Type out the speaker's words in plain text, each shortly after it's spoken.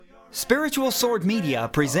Spiritual Sword Media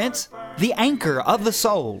presents The Anchor of the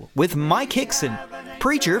Soul with Mike Hixson,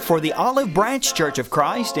 preacher for the Olive Branch Church of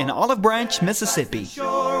Christ in Olive Branch, Mississippi.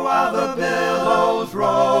 Shore while the billows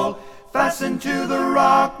roll, fastened to the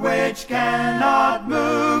rock which cannot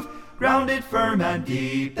move, grounded firm and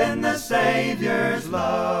deep in the Savior's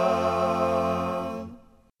love.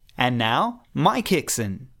 And now, Mike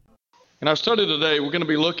Hixson. In our study today, we're going to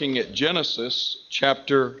be looking at Genesis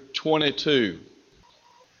chapter 22.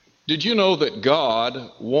 Did you know that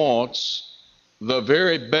God wants the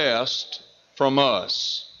very best from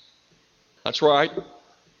us? That's right.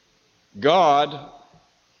 God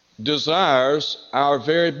desires our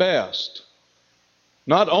very best.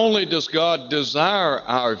 Not only does God desire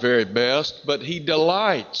our very best, but He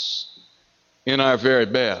delights in our very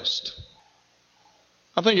best.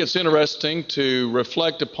 I think it's interesting to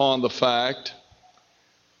reflect upon the fact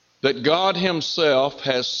that God Himself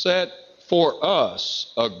has set for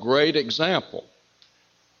us a great example.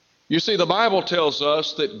 You see, the Bible tells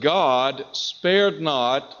us that God spared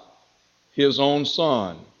not His own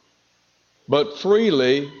Son, but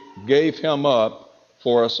freely gave Him up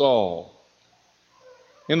for us all.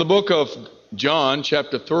 In the book of John,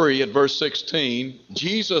 chapter 3, at verse 16,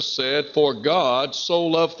 Jesus said, "For God so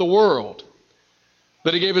loved the world,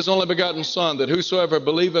 that He gave His only begotten Son, that whosoever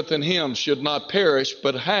believeth in Him should not perish,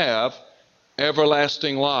 but have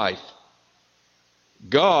everlasting life."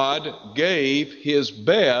 God gave His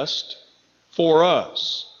best for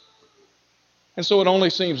us. And so it only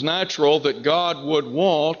seems natural that God would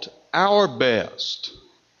want our best.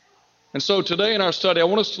 And so today in our study, I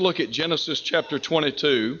want us to look at Genesis chapter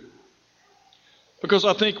 22, because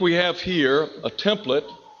I think we have here a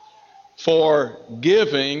template for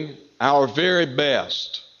giving our very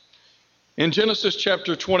best. In Genesis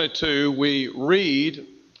chapter 22, we read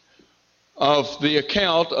of the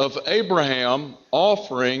account of Abraham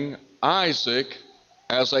offering Isaac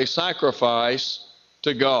as a sacrifice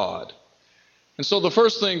to God. And so the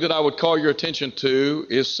first thing that I would call your attention to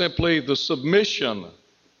is simply the submission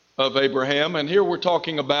of Abraham. And here we're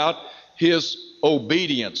talking about his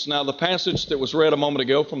obedience. Now, the passage that was read a moment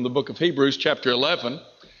ago from the book of Hebrews, chapter 11,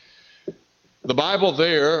 the Bible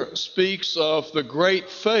there speaks of the great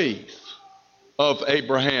faith of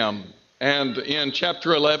Abraham. And in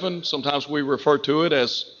chapter 11, sometimes we refer to it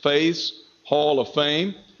as Faith's Hall of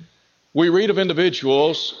Fame, we read of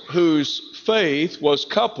individuals whose faith was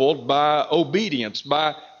coupled by obedience,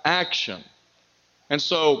 by action. And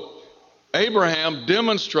so Abraham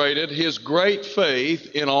demonstrated his great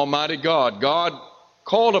faith in Almighty God. God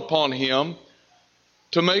called upon him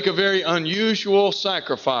to make a very unusual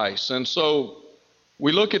sacrifice. And so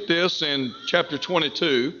we look at this in chapter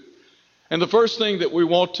 22. And the first thing that we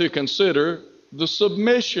want to consider, the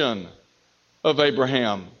submission of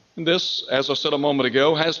Abraham. And this, as I said a moment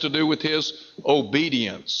ago, has to do with his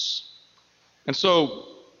obedience. And so,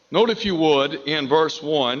 note if you would, in verse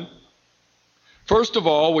 1, first of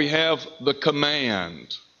all, we have the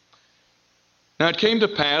command. Now it came to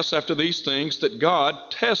pass after these things that God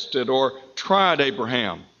tested or tried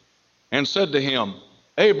Abraham and said to him,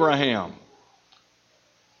 "Abraham."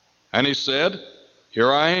 And he said,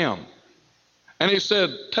 "Here I am." And he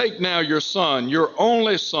said, "Take now your son, your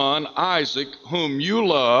only son, Isaac, whom you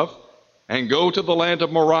love, and go to the land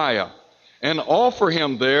of Moriah, and offer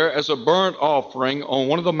him there as a burnt offering on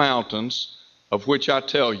one of the mountains of which I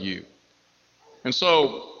tell you." And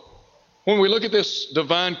so, when we look at this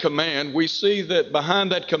divine command, we see that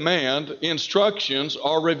behind that command, instructions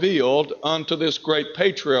are revealed unto this great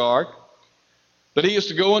patriarch, that he is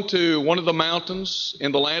to go into one of the mountains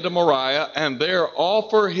in the land of Moriah and there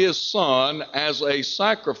offer his son as a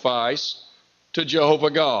sacrifice to Jehovah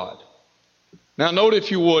God. Now note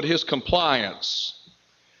if you would his compliance.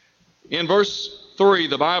 In verse 3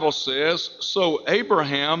 the Bible says, "So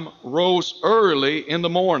Abraham rose early in the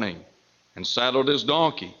morning and saddled his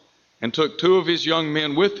donkey and took 2 of his young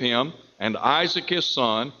men with him and Isaac his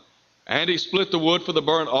son, and he split the wood for the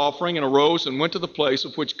burnt offering and arose and went to the place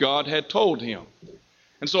of which God had told him."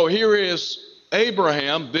 And so here is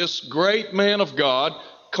Abraham, this great man of God,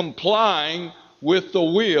 complying with the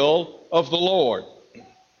will of the Lord.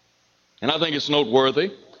 And I think it's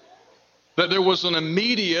noteworthy that there was an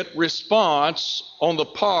immediate response on the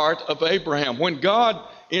part of Abraham. When God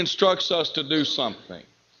instructs us to do something,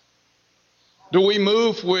 do we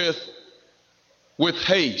move with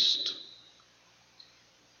haste?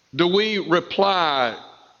 Do we reply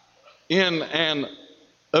in an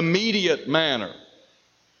immediate manner?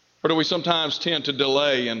 Or do we sometimes tend to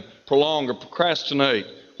delay and prolong or procrastinate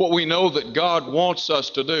what we know that God wants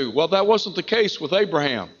us to do? Well, that wasn't the case with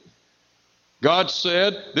Abraham. God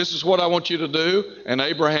said, this is what I want you to do, and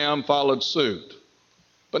Abraham followed suit.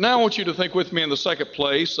 But now I want you to think with me in the second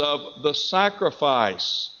place of the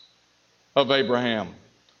sacrifice of Abraham.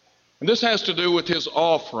 And this has to do with his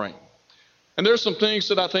offering. And there's some things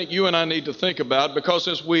that I think you and I need to think about, because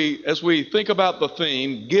as we think about the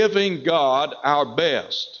theme, giving God our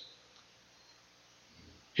best,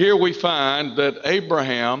 here we find that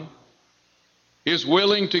Abraham is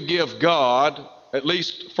willing to give God, at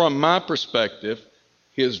least from my perspective,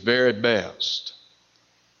 his very best.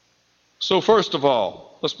 So first of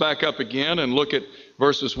all, let's back up again and look at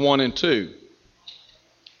verses 1 and 2.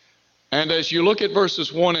 And as you look at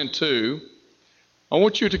verses 1 and 2, I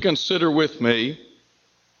want you to consider with me,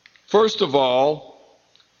 first of all,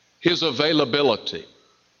 his availability.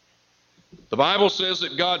 The Bible says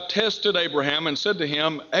that God tested Abraham and said to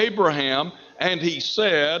him, Abraham, and he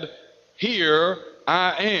said, here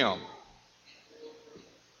I am.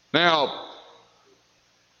 Now,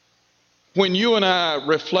 when you and I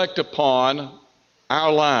reflect upon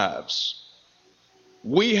our lives,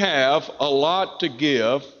 we have a lot to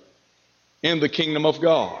give in the kingdom of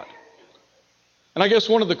God. And I guess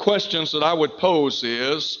one of the questions that I would pose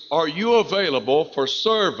is, are you available for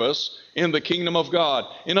service in the kingdom of God?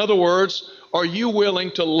 In other words, are you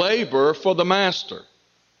willing to labor for the master?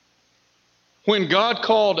 When God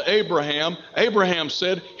called Abraham, Abraham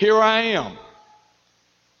said, here I am.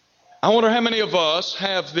 I wonder how many of us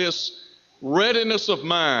have this readiness of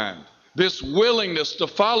mind, this willingness to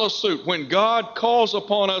follow suit. When God calls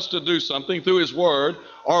upon us to do something through His Word,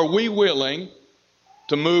 are we willing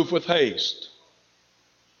to move with haste?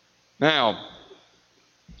 Now,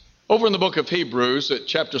 over in the book of Hebrews at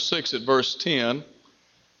chapter 6 at verse 10,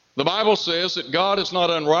 the Bible says that God is not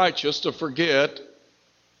unrighteous to forget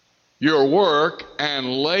your work and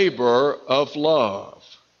labor of love.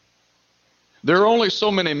 There are only so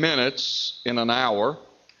many minutes in an hour.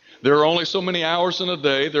 There are only so many hours in a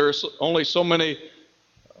day. There are only so many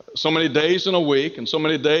days in a week and so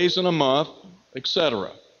many days in a month,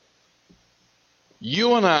 etc.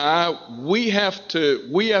 You and I, we have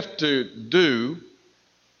to do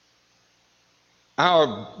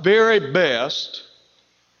our very best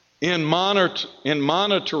in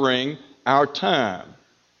monitoring our time.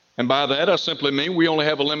 And by that I simply mean we only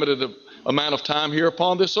have a limited amount of time here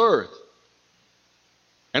upon this earth.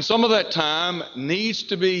 And some of that time needs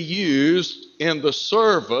to be used in the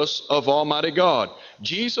service of Almighty God.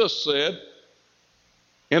 Jesus said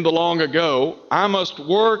in the long ago, I must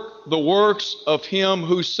work the works of Him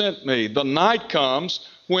who sent me. The night comes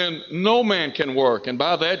when no man can work. And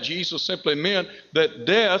by that, Jesus simply meant that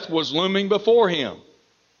death was looming before Him.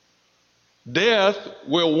 Death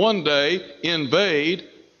will one day invade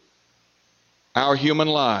our human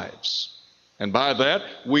lives. And by that,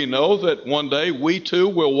 we know that one day we too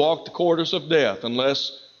will walk the corridors of death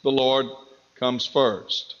unless the Lord comes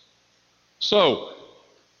first. So,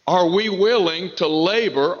 are we willing to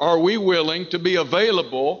labor? Are we willing to be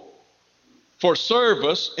available for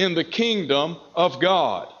service in the kingdom of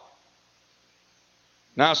God?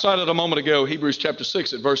 Now, I cited a moment ago Hebrews chapter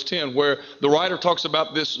 6 at verse 10, where the writer talks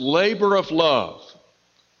about this labor of love.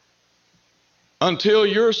 Until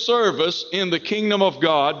your service in the kingdom of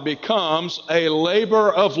God becomes a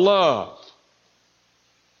labor of love,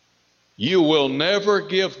 you will never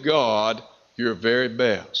give God your very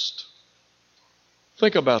best.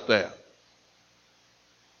 Think about that.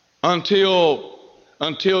 Until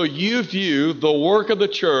you view the work of the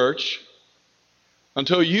church,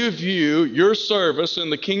 until you view your service in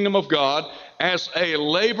the kingdom of God as a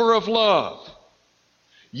labor of love,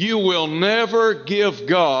 you will never give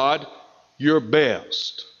God your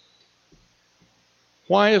best.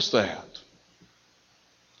 Why is that?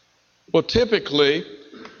 Well, typically,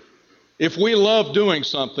 if we love doing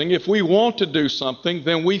something, if we want to do something,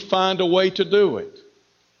 then we find a way to do it.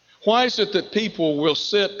 Why is it that people will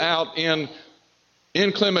sit out in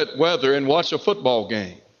inclement weather and watch a football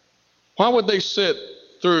game? Why would they sit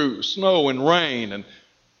through snow and rain and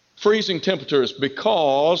freezing temperatures?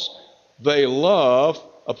 Because they love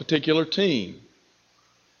a particular team.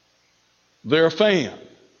 They're a fan.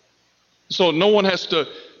 So no one has to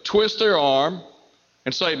twist their arm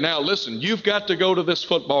and say, now listen, you've got to go to this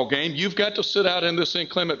football game. You've got to sit out in this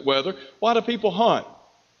inclement weather. Why do people hunt? I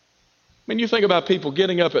mean, you think about people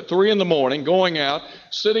getting up at 3 in the morning, going out,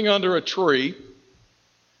 sitting under a tree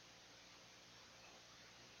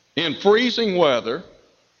in freezing weather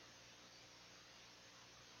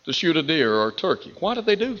to shoot a deer or a turkey. Why do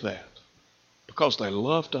they do that? Because they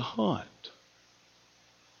love to hunt.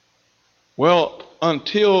 Well,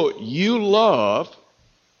 until you love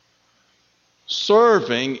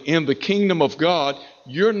serving in the kingdom of God,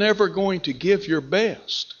 you're never going to give your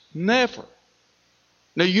best. Never.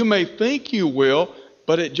 Now, you may think you will,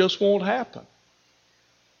 but it just won't happen.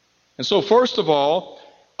 And so, first of all,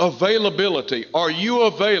 availability. Are you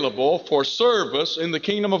available for service in the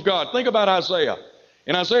kingdom of God? Think about Isaiah.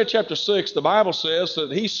 In Isaiah chapter 6, the Bible says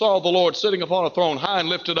that he saw the Lord sitting upon a throne high and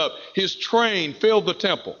lifted up. His train filled the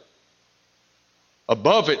temple.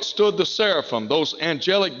 Above it stood the seraphim, those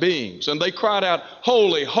angelic beings, and they cried out,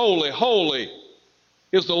 "Holy, holy, holy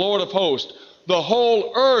is the Lord of hosts. The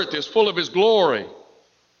whole earth is full of his glory."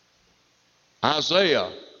 Isaiah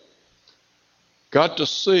got to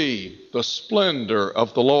see the splendor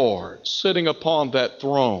of the Lord sitting upon that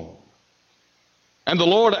throne. And the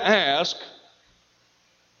Lord asked,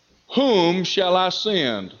 "Whom shall I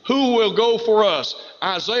send? Who will go for us?"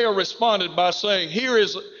 Isaiah responded by saying,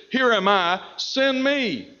 Here am I, send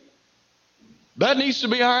me." That needs to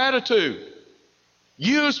be our attitude.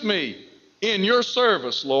 Use me in your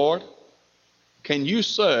service, Lord. Can you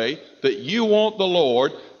say that you want the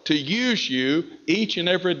Lord to use you each and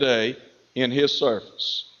every day in his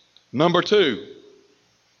service? Number two,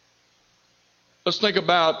 let's think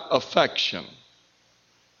about affection.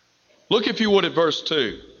 Look, if you would, at verse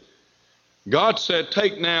 2. God said,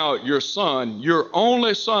 "Take now your son, your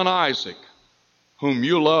only son Isaac, whom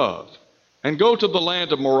you love, and go to the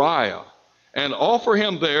land of Moriah, and offer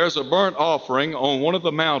him there as a burnt offering on one of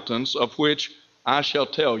the mountains of which I shall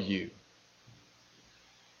tell you."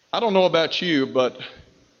 I don't know about you, but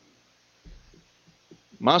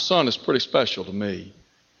my son is pretty special to me.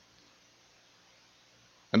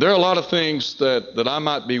 And there are a lot of things that I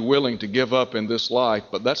might be willing to give up in this life,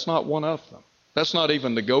 but that's not one of them. That's not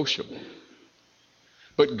even negotiable.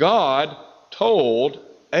 But God told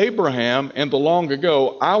Abraham in the long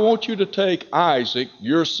ago, "I want you to take Isaac,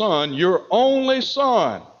 your son, your only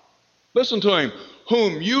son," listen to him,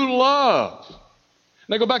 "whom you love."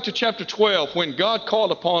 Now go back to chapter 12, when God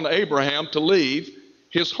called upon Abraham to leave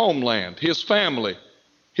his homeland, his family,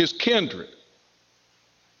 his kindred.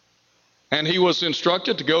 And he was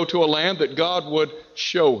instructed to go to a land that God would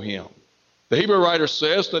show him. The Hebrew writer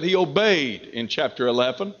says that he obeyed in chapter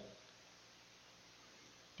 11.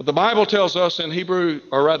 But the Bible tells us in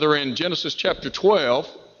Genesis chapter 12,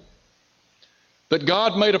 that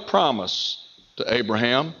God made a promise to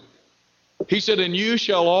Abraham. He said, "In you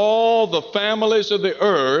shall all the families of the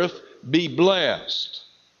earth be blessed."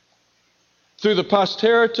 Through the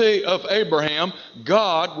posterity of Abraham,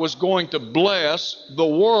 God was going to bless the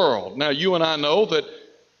world. Now, you and I know that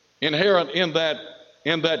inherent in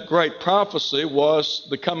that great prophecy was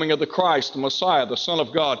the coming of the Christ, the Messiah, the Son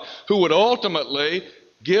of God, who would ultimately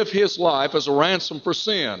give his life as a ransom for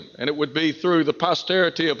sin. And it would be through the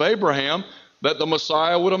posterity of Abraham that the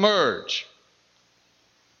Messiah would emerge.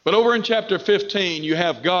 But over in chapter 15, you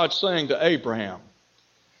have God saying to Abraham,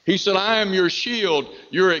 he said, "I am your shield,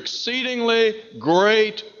 your exceedingly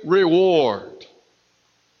great reward."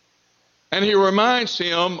 And he reminds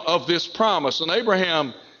him of this promise. And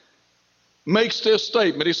Abraham makes this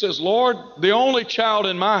statement. He says, "Lord, the only child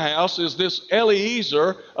in my house is this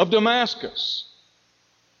Eliezer of Damascus."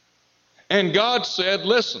 And God said,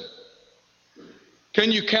 "Listen,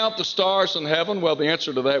 can you count the stars in heaven?" Well, the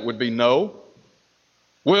answer to that would be no.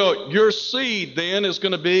 Well, your seed then is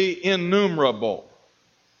going to be innumerable.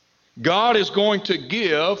 God is going to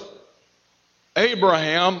give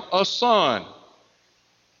Abraham a son.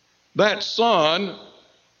 That son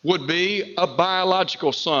would be a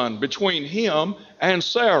biological son between him and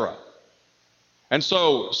Sarah. And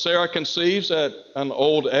so Sarah conceives at an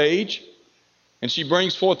old age, and she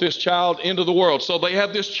brings forth this child into the world. So they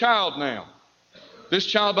have this child now, this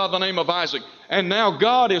child by the name of Isaac. And now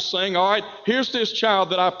God is saying, all right, here's this child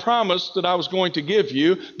that I promised that I was going to give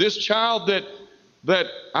you, this child that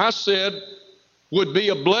I said would be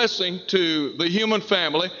a blessing to the human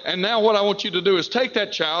family. And now what I want you to do is take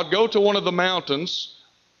that child, go to one of the mountains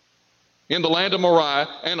in the land of Moriah,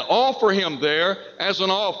 and offer him there as an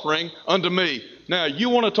offering unto me. Now, you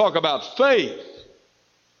want to talk about faith.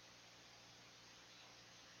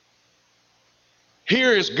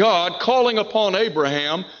 Here is God calling upon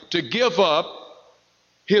Abraham to give up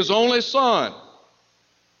his only son.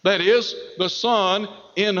 That is, the son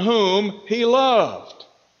in whom he loved.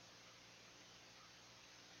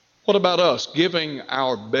 What about us giving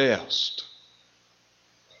our best?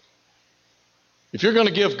 If you're going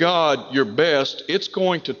to give God your best, it's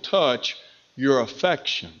going to touch your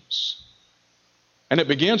affections. And it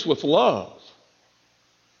begins with love.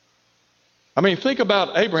 I mean, think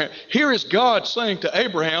about Abraham. Here is God saying to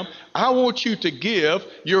Abraham, I want you to give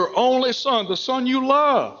your only son, the son you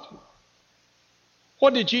love.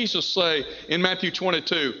 What did Jesus say in Matthew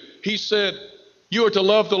 22? He said, you are to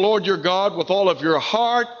love the Lord your God with all of your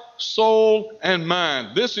heart, soul, and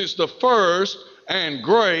mind. This is the first and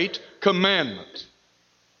great commandment.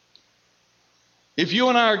 If you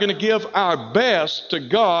and I are going to give our best to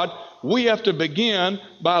God, we have to begin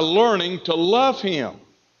by learning to love Him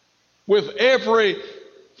with every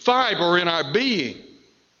fiber in our being.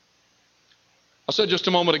 I said just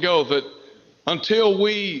a moment ago that until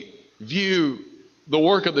we view the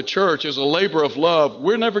work of the church as a labor of love,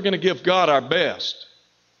 we're never going to give God our best.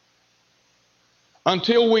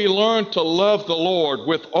 Until we learn to love the Lord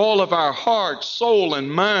with all of our heart, soul, and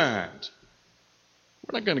mind,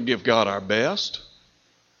 we're not going to give God our best.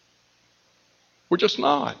 We're just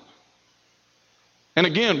not. And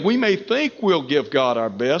again, we may think we'll give God our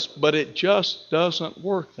best, but it just doesn't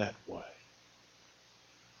work that way.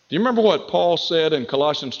 Do you remember what Paul said in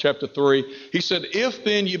Colossians chapter 3? He said, if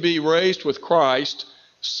then you be raised with Christ,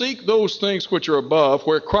 seek those things which are above,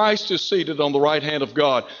 where Christ is seated on the right hand of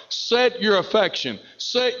God. Set your affection,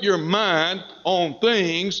 set your mind on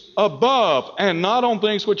things above and not on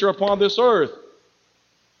things which are upon this earth.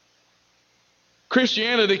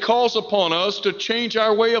 Christianity calls upon us to change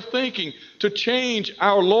our way of thinking, to change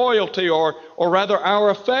our loyalty or rather our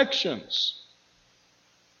affections.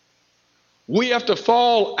 We have to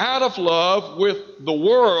fall out of love with the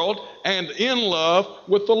world and in love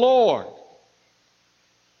with the Lord.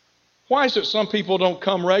 Why is it some people don't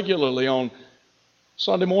come regularly on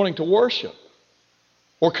Sunday morning to worship?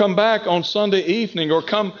 Or come back on Sunday evening? Or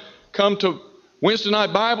come to Wednesday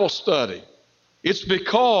night Bible study? It's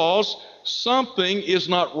because something is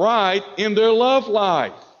not right in their love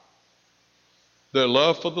life. Their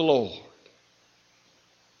love for the Lord.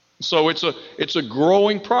 So it's a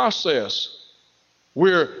growing process.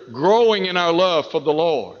 We're growing in our love for the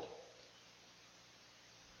Lord.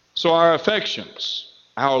 So our affections,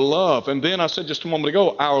 our love, and then I said just a moment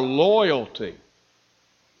ago, our loyalty.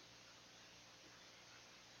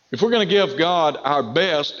 If we're going to give God our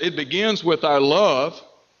best, it begins with our love.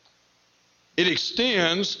 It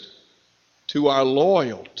extends to our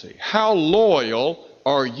loyalty. How loyal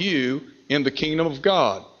are you in the kingdom of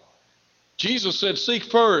God? Jesus said, seek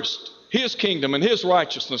first His kingdom and His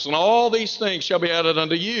righteousness, and all these things shall be added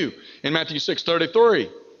unto you, in Matthew 6:33.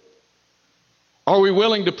 Are we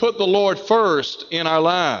willing to put the Lord first in our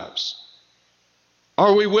lives?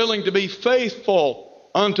 Are we willing to be faithful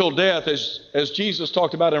until death, as Jesus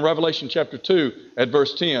talked about in Revelation chapter 2 at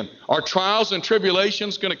verse 10? Are trials and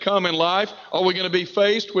tribulations going to come in life? Are we going to be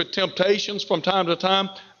faced with temptations from time to time?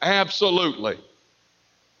 Absolutely.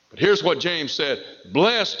 But here's what James said,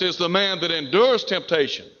 blessed is the man that endures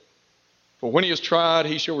temptation, for when he is tried,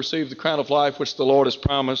 he shall receive the crown of life which the Lord has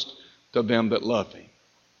promised to them that love Him.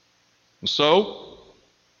 And so,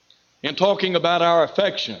 in talking about our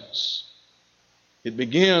affections, it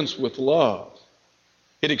begins with love.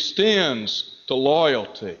 It extends to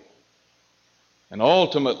loyalty. And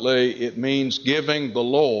ultimately, it means giving the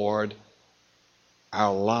Lord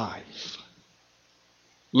our life.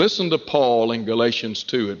 Listen to Paul in Galatians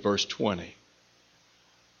 2 at verse 20.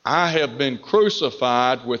 I have been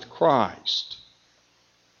crucified with Christ,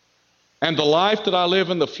 and the life that I live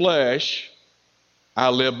in the flesh, I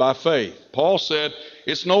live by faith. Paul said,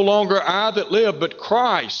 it's no longer I that live, but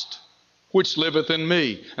Christ which liveth in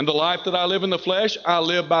me. And the life that I live in the flesh, I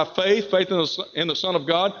live by faith in the Son of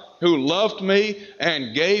God, who loved me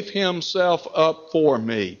and gave Himself up for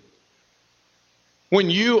me. When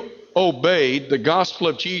you obeyed the gospel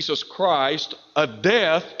of Jesus Christ, a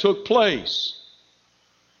death took place.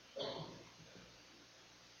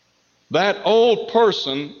 That old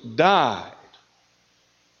person died.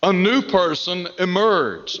 A new person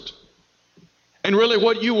emerged. And really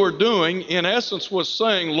what you were doing, in essence, was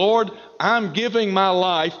saying, Lord, I'm giving my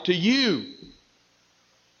life to You.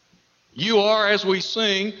 You are, as we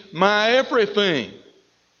sing, my everything.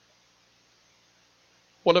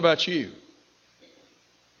 What about you?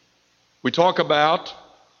 We talk about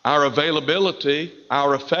our availability,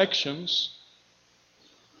 our affections.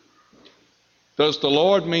 Does the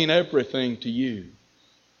Lord mean everything to you?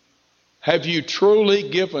 Have you truly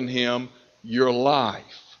given Him your life?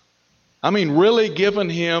 I mean, really given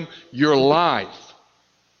Him your life?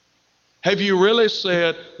 Have you really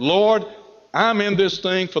said, Lord, I'm in this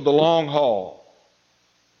thing for the long haul.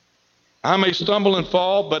 I may stumble and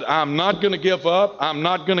fall, but I'm not going to give up. I'm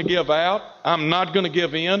not going to give out. I'm not going to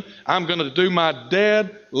give in. I'm going to do my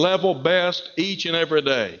dead level best each and every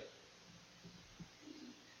day.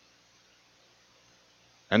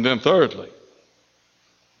 And then thirdly,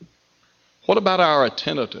 what about our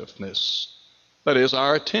attentiveness? That is,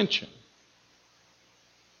 our attention.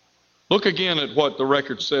 Look again at what the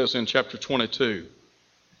record says in chapter 22.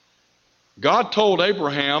 God told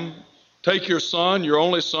Abraham, take your son, your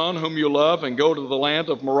only son, whom you love, and go to the land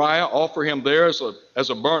of Moriah. Offer him there as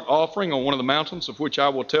a burnt offering on one of the mountains of which I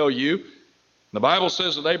will tell you. The Bible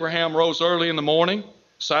says that Abraham rose early in the morning,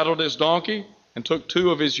 saddled his donkey, and took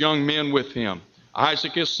 2 of his young men with him.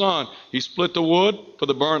 Isaac his son. He split the wood for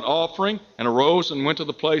the burnt offering and arose and went to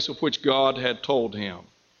the place of which God had told him.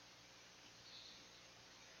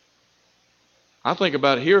 I think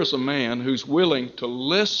about here's a man who's willing to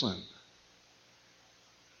listen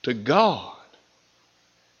to God.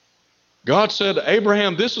 God said,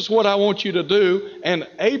 Abraham, this is what I want you to do. And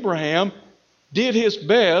Abraham did his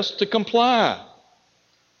best to comply.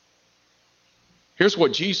 Here's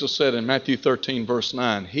what Jesus said in Matthew 13, verse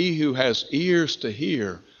 9. He who has ears to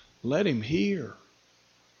hear, let him hear.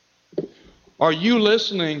 Are you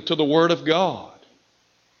listening to the Word of God?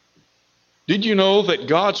 Did you know that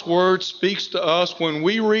God's Word speaks to us when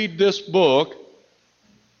we read this book?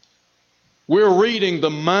 We're reading the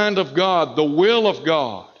mind of God, the will of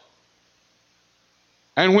God.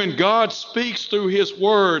 And when God speaks through His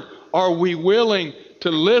Word, are we willing to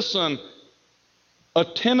listen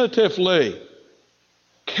attentively,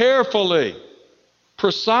 carefully,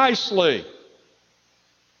 precisely?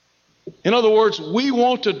 In other words, we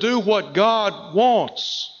want to do what God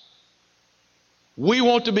wants. We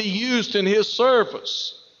want to be used in His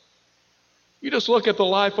service. You just look at the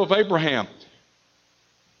life of Abraham.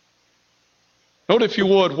 Note, if you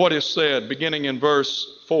would, what is said beginning in verse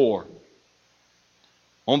 4.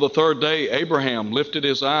 On the 3rd day, Abraham lifted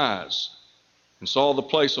his eyes and saw the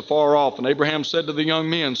place afar off. And Abraham said to the young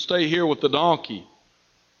men, stay here with the donkey.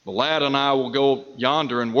 The lad and I will go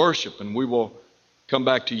yonder and worship, and we will come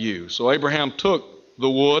back to you. So Abraham took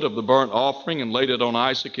the wood of the burnt offering and laid it on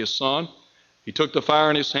Isaac his son. He took the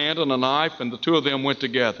fire in his hand and a knife, and the 2 of them went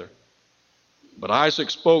together. But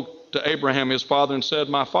Isaac spoke to Abraham his father and said,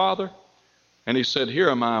 my father? And he said, here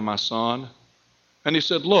am I, my son. And he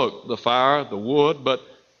said, look, the fire, the wood, but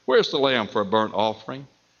where's the lamb for a burnt offering?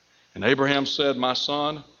 And Abraham said, my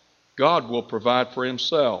son, God will provide for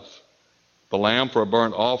Himself the lamb for a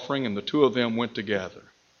burnt offering. And the 2 of them went together.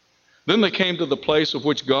 Then they came to the place of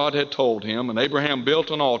which God had told him, and Abraham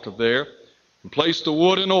built an altar there and placed the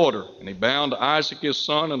wood in order. And he bound Isaac his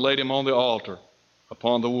son and laid him on the altar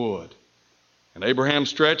upon the wood. And Abraham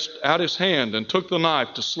stretched out his hand and took the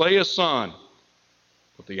knife to slay his son.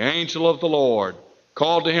 But the angel of the Lord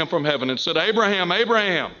called to him from heaven and said, Abraham,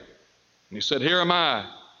 Abraham. And he said, here am I.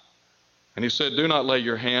 And he said, do not lay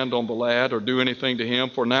your hand on the lad or do anything to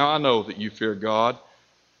him, for now I know that you fear God,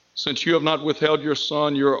 since you have not withheld your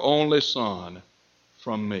son, your only son,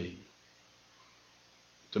 from me.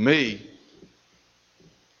 To me,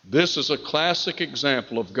 this is a classic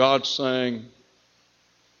example of God saying,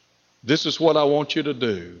 this is what I want you to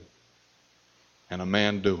do, and a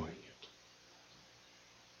man doing it.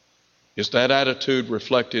 Is that attitude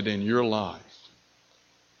reflected in your life?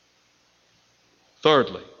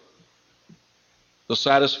 Thirdly, the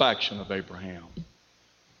satisfaction of Abraham.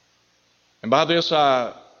 And by this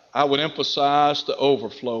I would emphasize the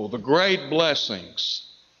overflow, the great blessings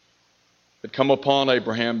that come upon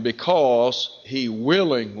Abraham because he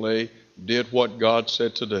willingly did what God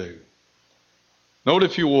said to do. Note,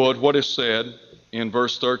 if you would, what is said in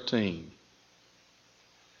verse 13.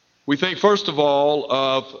 We think first of all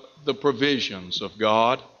of the provisions of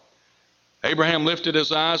God. Abraham lifted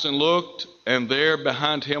his eyes and looked, and there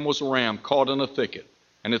behind him was a ram caught in a thicket,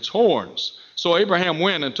 and its horns. So Abraham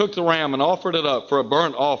went and took the ram and offered it up for a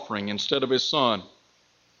burnt offering instead of his son.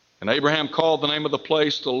 And Abraham called the name of the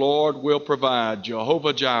place, the Lord will provide,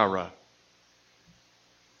 Jehovah Jireh.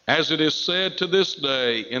 As it is said to this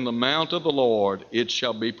day, in the mount of the Lord it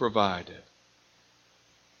shall be provided.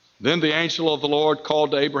 Then the angel of the Lord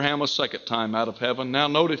called to Abraham a second time out of heaven. Now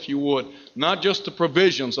note, if you would, not just the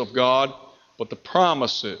provisions of God, but the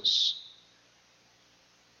promises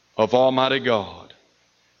of Almighty God.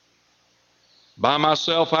 By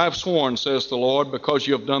myself I have sworn, says the Lord, because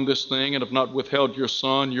you have done this thing and have not withheld your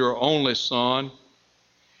son, your only son.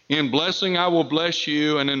 In blessing I will bless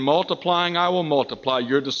you, and in multiplying I will multiply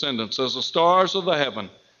your descendants as the stars of the heaven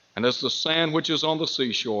and as the sand which is on the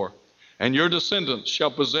seashore. And your descendants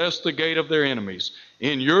shall possess the gate of their enemies.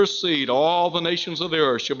 In your seed all the nations of the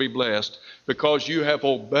earth shall be blessed, because you have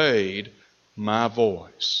obeyed my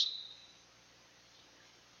voice.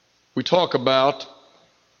 We talk about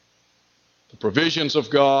the provisions of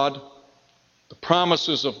God, the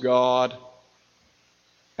promises of God,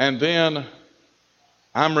 and then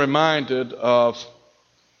I'm reminded of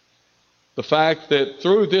the fact that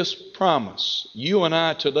through this promise, you and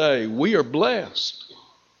I today, we are blessed.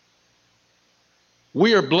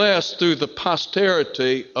 We are blessed through the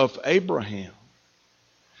posterity of Abraham.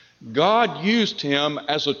 God used him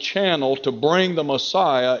as a channel to bring the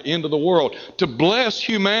Messiah into the world, to bless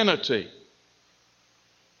humanity.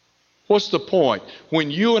 What's the point?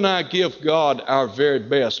 When you and I give God our very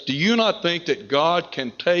best, do you not think that God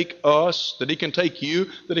can take us, that He can take you,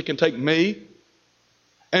 that He can take me,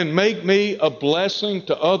 and make me a blessing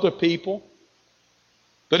to other people?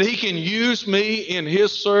 That He can use me in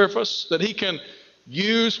His service, that He can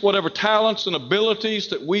use whatever talents and abilities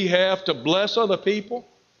that we have to bless other people?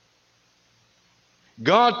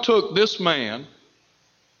 God took this man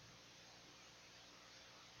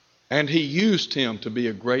and He used him to be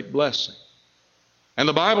a great blessing. And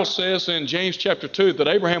the Bible says in James chapter 2 that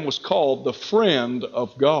Abraham was called the friend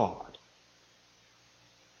of God.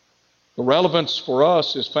 The relevance for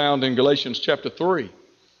us is found in Galatians chapter 3.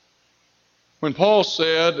 When Paul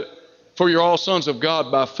said, "For you're all sons of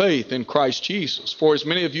God by faith in Christ Jesus. For as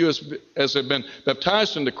many of you as have been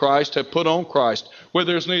baptized into Christ have put on Christ. Where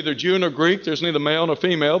there's neither Jew nor Greek, there's neither male nor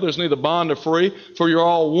female, there's neither bond nor free, for you're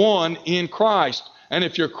all one in Christ. And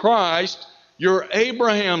if you're Christ, you're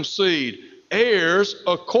Abraham's seed, heirs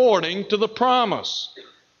according to the promise."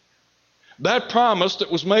 That promise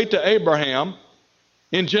that was made to Abraham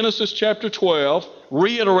in Genesis chapter 12,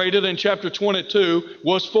 reiterated in chapter 22,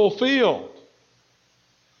 was fulfilled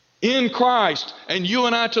in Christ. And you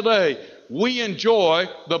and I today, we enjoy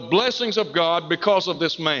the blessings of God because of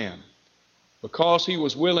this man, because he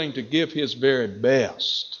was willing to give his very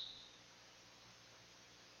best.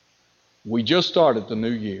 We just started the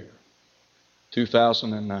new year,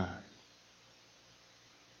 2009.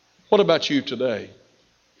 What about you today?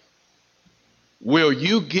 Will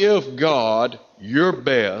you give God your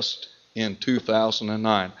best in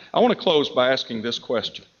 2009? I want to close by asking this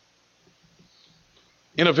question.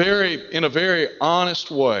 In a very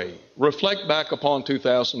honest way, reflect back upon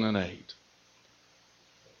 2008.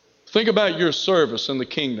 Think about your service in the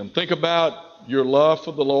kingdom. Think about your love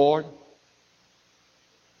for the Lord.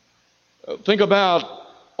 Think about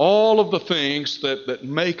all of the things that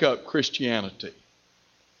make up Christianity.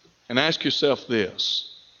 And ask yourself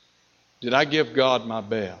this: did I give God my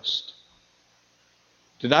best?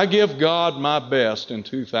 Did I give God my best in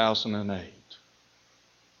 2008?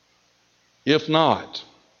 If not,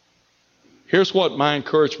 here's what my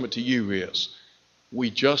encouragement to you is. We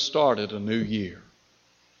just started a new year.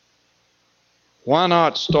 Why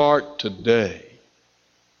not start today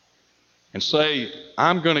and say,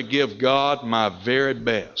 I'm going to give God my very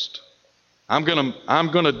best. I'm going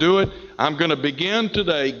to do it. I'm going to begin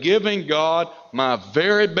today giving God my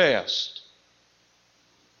very best.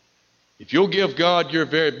 If you'll give God your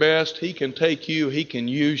very best, He can take you, He can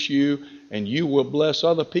use you, and you will bless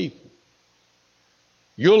other people.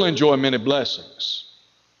 You'll enjoy many blessings.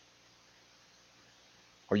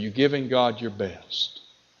 Are you giving God your best?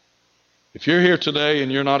 If you're here today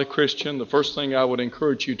and you're not a Christian, the first thing I would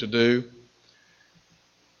encourage you to do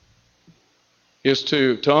is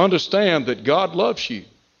to understand that God loves you.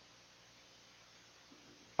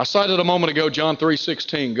 I cited a moment ago John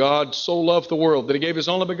 3:16. God so loved the world that He gave His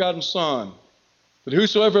only begotten Son, that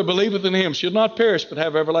whosoever believeth in Him should not perish but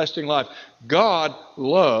have everlasting life. God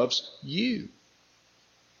loves you.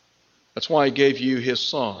 That's why He gave you His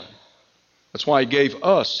Son. That's why He gave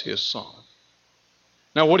us His Son.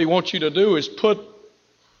 Now what He wants you to do is put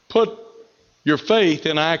your faith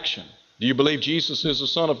in action. Do you believe Jesus is the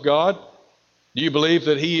Son of God? Do you believe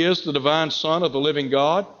that He is the divine Son of the living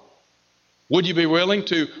God? Would you be willing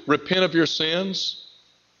to repent of your sins,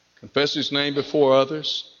 confess His name before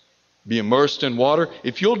others, be immersed in water?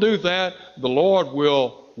 If you'll do that, the Lord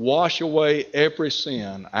will wash away every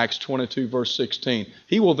sin, Acts 22, verse 16.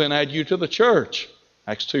 He will then add you to the church,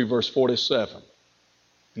 Acts 2, verse 47.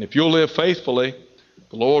 And if you'll live faithfully,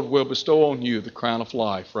 the Lord will bestow on you the crown of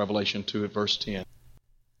life, Revelation 2, verse 10.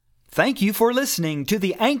 Thank you for listening to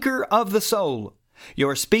The Anchor of the Soul.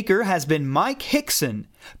 Your speaker has been Mike Hixson,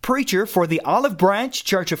 preacher for the Olive Branch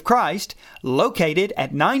Church of Christ, located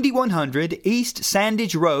at 9100 East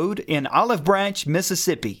Sandage Road in Olive Branch,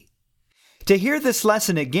 Mississippi. To hear this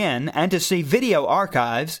lesson again and to see video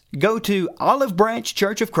archives, go to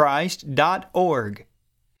olivebranchchurchofchrist.org.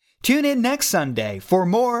 Tune in next Sunday for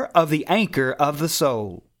more of The Anchor of the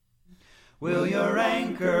Soul. Will your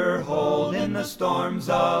anchor hold in the storms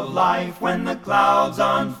of life when the clouds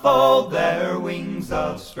unfold their wings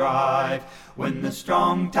of strife? When the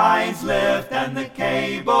strong tides lift and the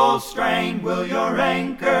cables strain, will your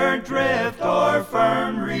anchor drift or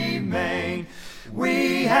firm remain?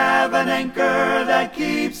 We have an anchor that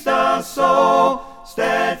keeps the soul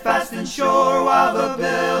steadfast and sure while the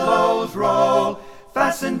billows roll.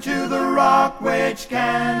 fastened to the rock which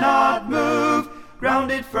cannot move,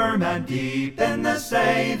 grounded firm and deep in the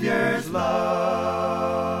Savior's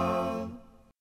love.